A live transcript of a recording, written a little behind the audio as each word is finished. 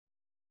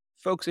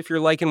Folks, if you're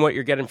liking what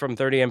you're getting from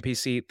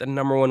 30MPC, the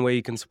number one way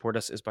you can support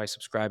us is by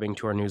subscribing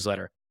to our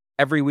newsletter.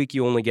 Every week,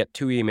 you only get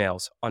 2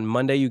 emails. On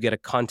Monday, you get a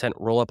content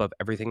roll-up of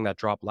everything that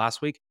dropped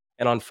last week.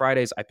 And on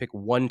Fridays, I pick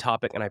one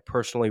topic and I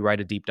personally write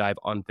a deep dive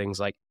on things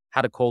like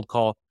how to cold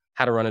call,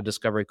 how to run a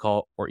discovery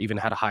call, or even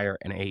how to hire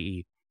an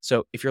AE.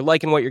 So if you're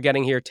liking what you're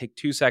getting here, take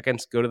 2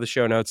 seconds, go to the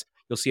show notes.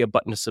 You'll see a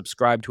button to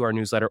subscribe to our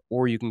newsletter,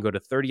 or you can go to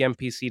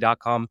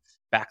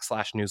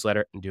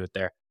 30mpc.com/newsletter and do it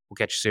there. We'll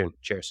catch you soon.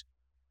 Cheers.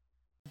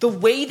 The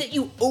way that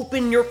you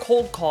open your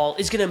cold call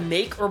is going to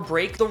make or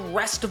break the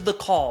rest of the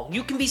call.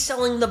 You can be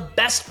selling the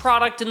best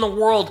product in the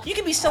world. You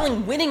can be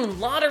selling winning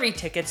lottery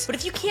tickets, but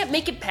if you can't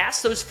make it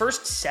past those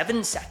first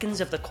 7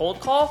 seconds of the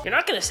cold call, you're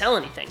not going to sell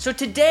anything. So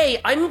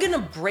today, I'm going to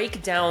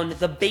break down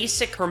the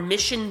basic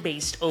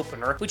permission-based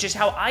opener, which is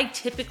how I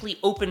typically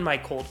open my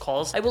cold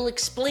calls. I will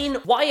explain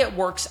why it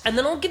works, and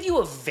then I'll give you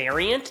a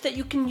variant that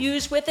you can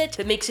use with it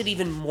that makes it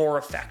even more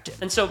effective.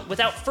 And so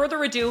without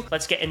further ado,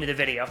 let's get into the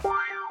video.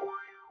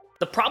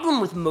 The problem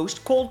with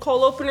most cold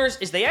call openers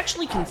is they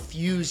actually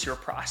confuse your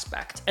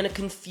prospect. And a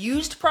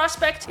confused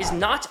prospect is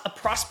not a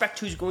prospect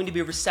who's going to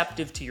be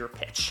receptive to your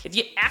pitch. If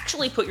you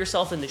actually put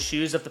yourself in the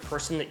shoes of the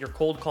person that you're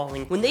cold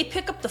calling, when they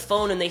pick up the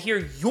phone and they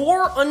hear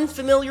your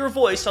unfamiliar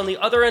voice on the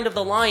other end of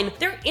the line,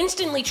 they're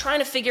instantly trying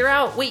to figure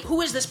out, wait, who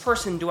is this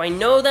person? Do I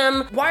know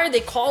them? Why are they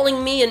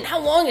calling me? And how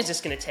long is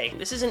this gonna take?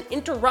 This is an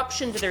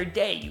interruption to their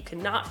day. You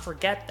cannot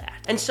forget that.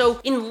 And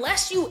so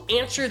unless you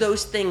answer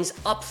those things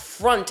up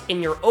front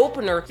in your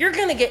opener, you're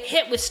gonna get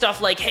hit with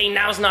stuff like, hey,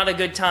 now's not a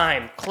good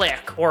time,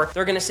 click. Or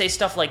they're gonna say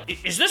stuff like,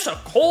 is this a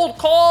cold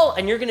call?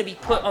 And you're gonna be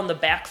put on the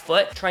back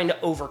foot trying to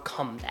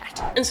overcome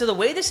that. And so the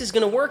way this is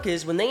gonna work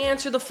is when they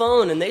answer the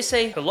phone and they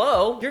say,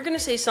 hello, you're gonna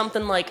say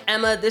something like,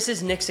 Emma, this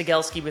is Nick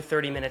Cegelski with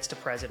 30 Minutes to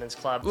President's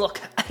Club.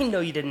 Look, I know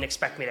you didn't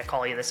expect me to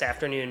call you this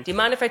afternoon. Do you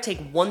mind if I take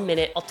 1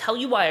 minute? I'll tell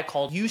you why I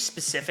called you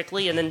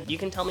specifically, and then you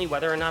can tell me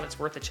whether or not it's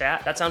worth a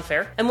chat. That sound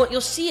fair? And what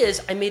you'll see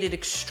is I made it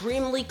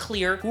extremely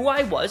clear who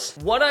I was,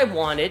 what I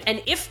wanted,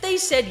 and if they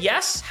said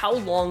yes, how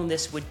long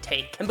this would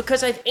take. And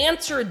because I've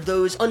answered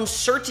those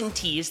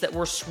uncertainties that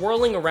were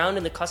swirling around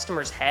in the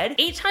customer's head,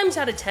 8 times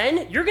out of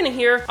 10, you're gonna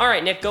hear, all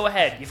right, Nick, go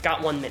ahead. You've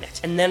got 1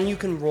 minute. And then you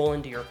can roll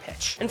into your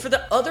pitch. And for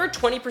the other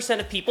 20%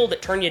 of people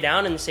that turn you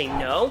down and say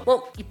no,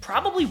 well, you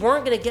probably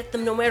weren't gonna get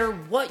them no matter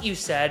what you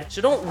said,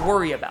 so don't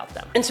worry about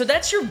them. And so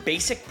that's your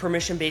basic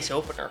permission-based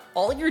opener.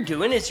 All you're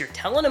doing is you're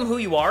telling them who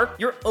you are,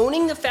 you're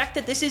owning the fact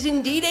that this is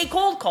indeed a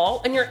cold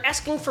call, and you're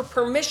asking for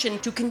permission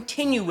to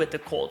continue with the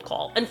cold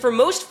call. And for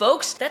most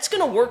folks, that's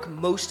gonna work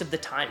most of the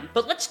time.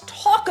 But let's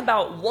talk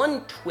about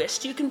one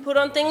twist you can put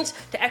on things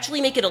to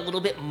actually make it a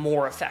little bit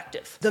more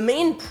effective. The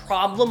main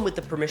problem with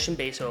the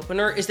permission-based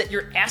opener is that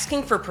you're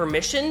asking for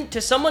permission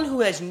to someone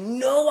who has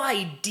no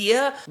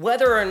idea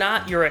whether or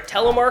not you're a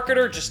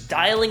telemarketer just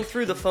dialing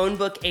through the phone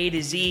book A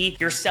to Z,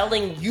 you're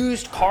selling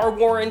used car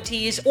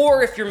warranties,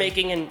 or if you're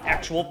making an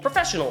actual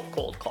professional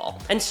cold call.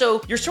 And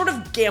so you're sort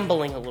of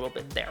gambling a little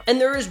bit there.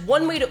 And there is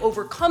one way to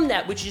overcome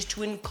that, which is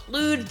to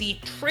include the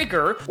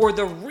trigger or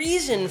the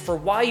reason for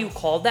why you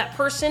called that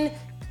person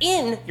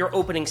in your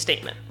opening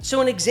statement. So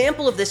an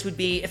example of this would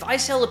be if I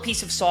sell a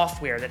piece of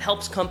software that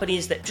helps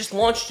companies that just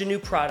launched a new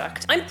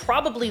product, I'm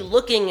probably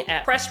looking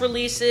at press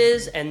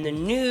releases and the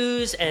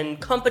news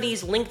and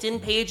companies'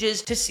 LinkedIn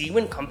pages to see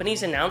when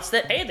companies announce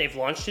that, hey, they've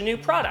launched a new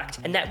product.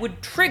 And that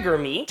would trigger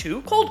me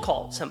to cold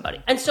call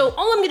somebody. And so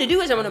all I'm gonna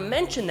do is I'm gonna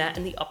mention that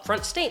in the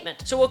upfront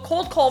statement. So a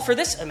cold call for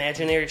this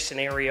imaginary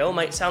scenario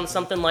might sound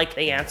something like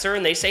they answer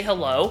and they say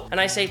hello, and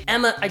I say,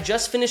 Emma, I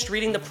just finished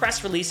reading the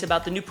press release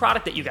about the new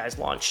product that you guys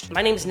launched.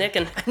 My name's Nick,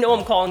 and I know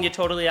I'm calling you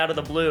totally out of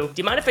the blue. Do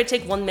you mind if I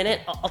take 1 minute?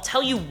 I'll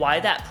tell you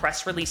why that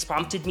press release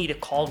prompted me to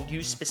call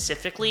you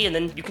specifically, and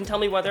then you can tell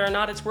me whether or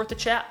not it's worth a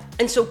chat.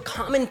 And so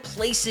common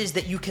places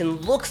that you can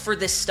look for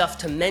this stuff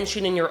to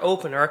mention in your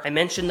opener, I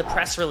mentioned the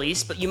press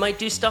release, but you might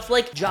do stuff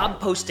like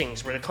job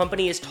postings where the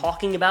company is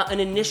talking about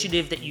an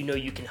initiative that you know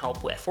you can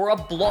help with, or a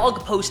blog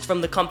post from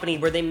the company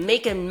where they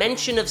make a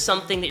mention of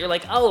something that you're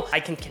like, oh,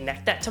 I can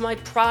connect that to my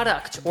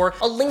product, or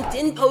a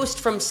LinkedIn post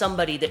from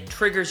somebody that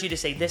triggers you to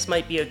say this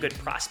might be a good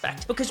prospect.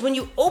 Because when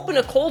you open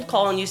a cold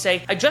call and you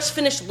say, I just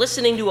finished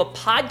listening to a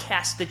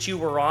podcast that you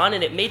were on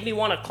and it made me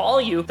want to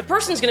call you, the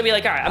person's gonna be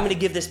like, all right, I'm gonna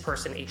give this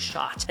person a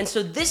shot. And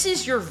so this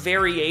is your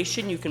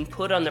variation you can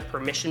put on the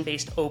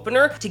permission-based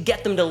opener to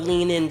get them to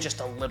lean in just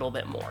a little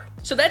bit more.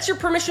 So that's your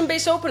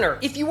permission-based opener.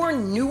 If you are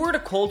newer to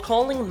cold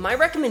calling, my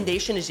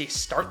recommendation is you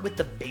start with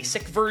the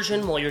basic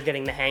version while you're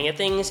getting the hang of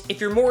things. If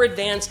you're more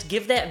advanced,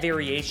 give that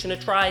variation a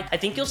try. I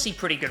think you'll see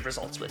pretty good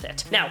results with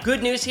it. Now,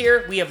 good news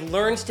here, we have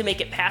learned to make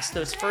it past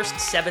those first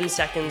 7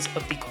 seconds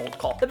of the cold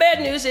call. The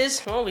bad news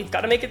is, well, we've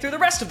got to make it through the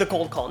rest of the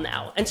cold call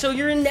now. And so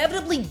you're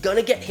inevitably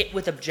gonna get hit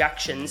with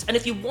objections. And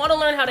if you want to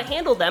learn how to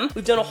handle them,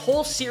 we've done a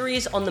whole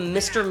series on the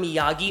Mr.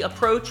 Miyagi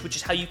approach, which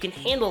is how you can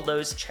handle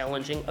those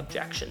challenging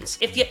objections.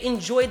 If you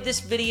enjoyed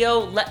this video,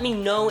 let me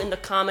know in the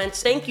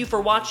comments. Thank you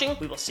for watching.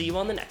 We will see you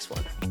on the next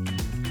one.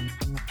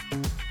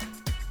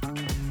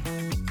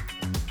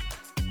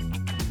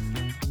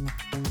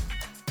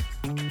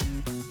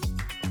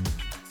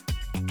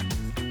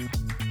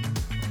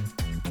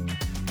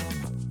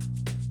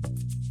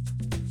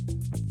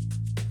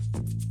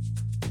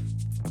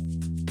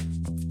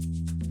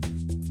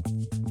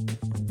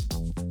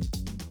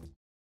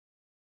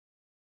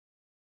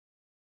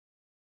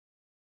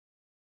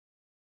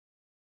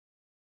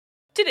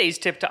 Today's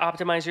tip to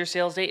optimize your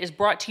sales day is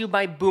brought to you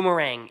by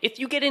Boomerang. If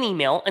you get an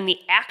email and the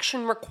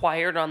action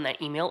required on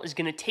that email is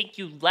going to take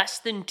you less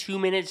than 2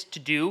 minutes to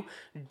do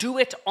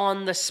it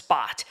on the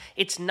spot.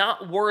 It's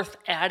not worth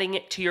adding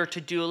it to your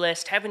to-do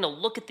list, having to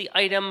look at the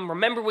item,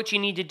 remember what you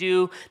need to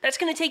do. That's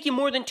going to take you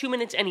more than 2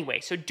 minutes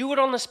anyway, so do it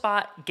on the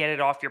spot, get it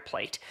off your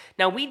plate.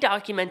 Now, we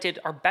documented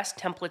our best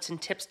templates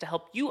and tips to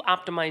help you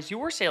optimize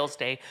your sales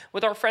day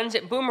with our friends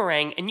at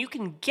Boomerang, and you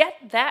can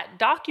get that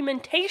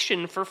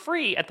documentation for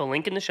free at the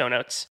link in the show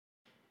notes.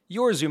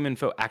 Your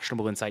ZoomInfo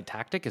actionable insight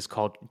tactic is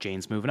called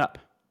Jane's moving up.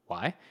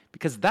 Why?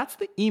 Because that's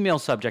the email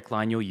subject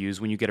line you'll use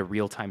when you get a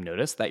real-time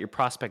notice that your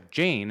prospect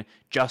Jane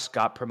just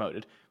got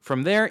promoted.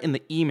 From there, in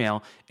the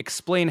email,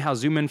 explain how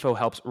ZoomInfo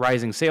helps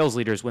rising sales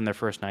leaders win their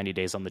first 90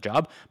 days on the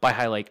job by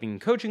highlighting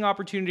coaching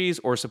opportunities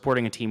or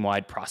supporting a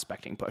team-wide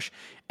prospecting push.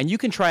 And you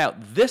can try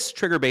out this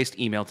trigger-based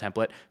email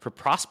template for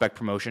prospect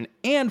promotion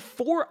and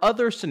 4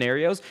 other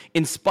scenarios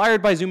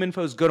inspired by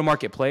ZoomInfo's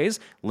go-to-market plays,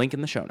 link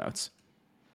in the show notes.